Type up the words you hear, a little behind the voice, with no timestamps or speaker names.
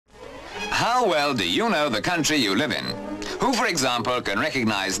How well do you know the country you live in? Who, for example, can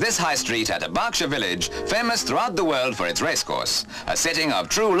recognize this high street at a Berkshire village famous throughout the world for its racecourse, a setting of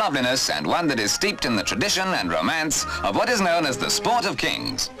true loveliness and one that is steeped in the tradition and romance of what is known as the sport of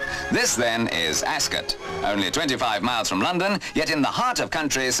kings? This, then, is Ascot, only 25 miles from London, yet in the heart of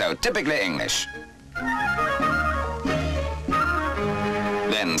country so typically English.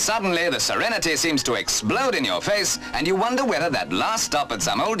 Then suddenly the serenity seems to explode in your face and you wonder whether that last stop at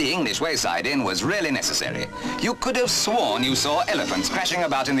some oldie English wayside inn was really necessary. You could have sworn you saw elephants crashing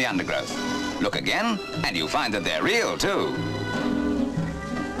about in the undergrowth. Look again and you find that they're real too.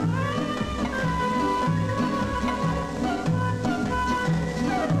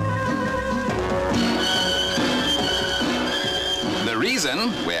 The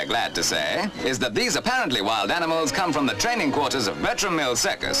reason, we're glad to say, is that these apparently wild animals come from the training quarters of Bertram Mills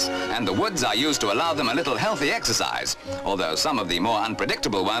Circus, and the woods are used to allow them a little healthy exercise, although some of the more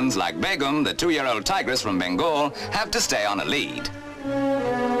unpredictable ones, like Begum, the 2-year-old tigress from Bengal, have to stay on a lead.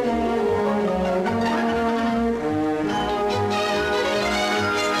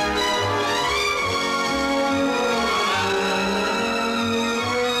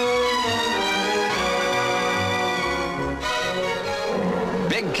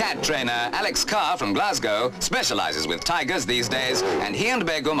 Big cat trainer Alex Kerr from Glasgow specializes with tigers these days, and he and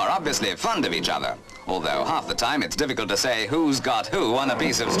Begum are obviously fond of each other, although half the time it's difficult to say who's got who on a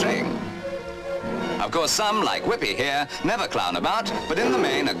piece of string. Of course, some, like Whippy here, never clown about, but in the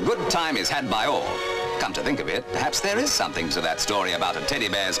main a good time is had by all. Come to think of it, perhaps there is something to that story about a teddy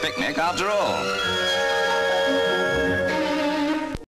bear's picnic after all.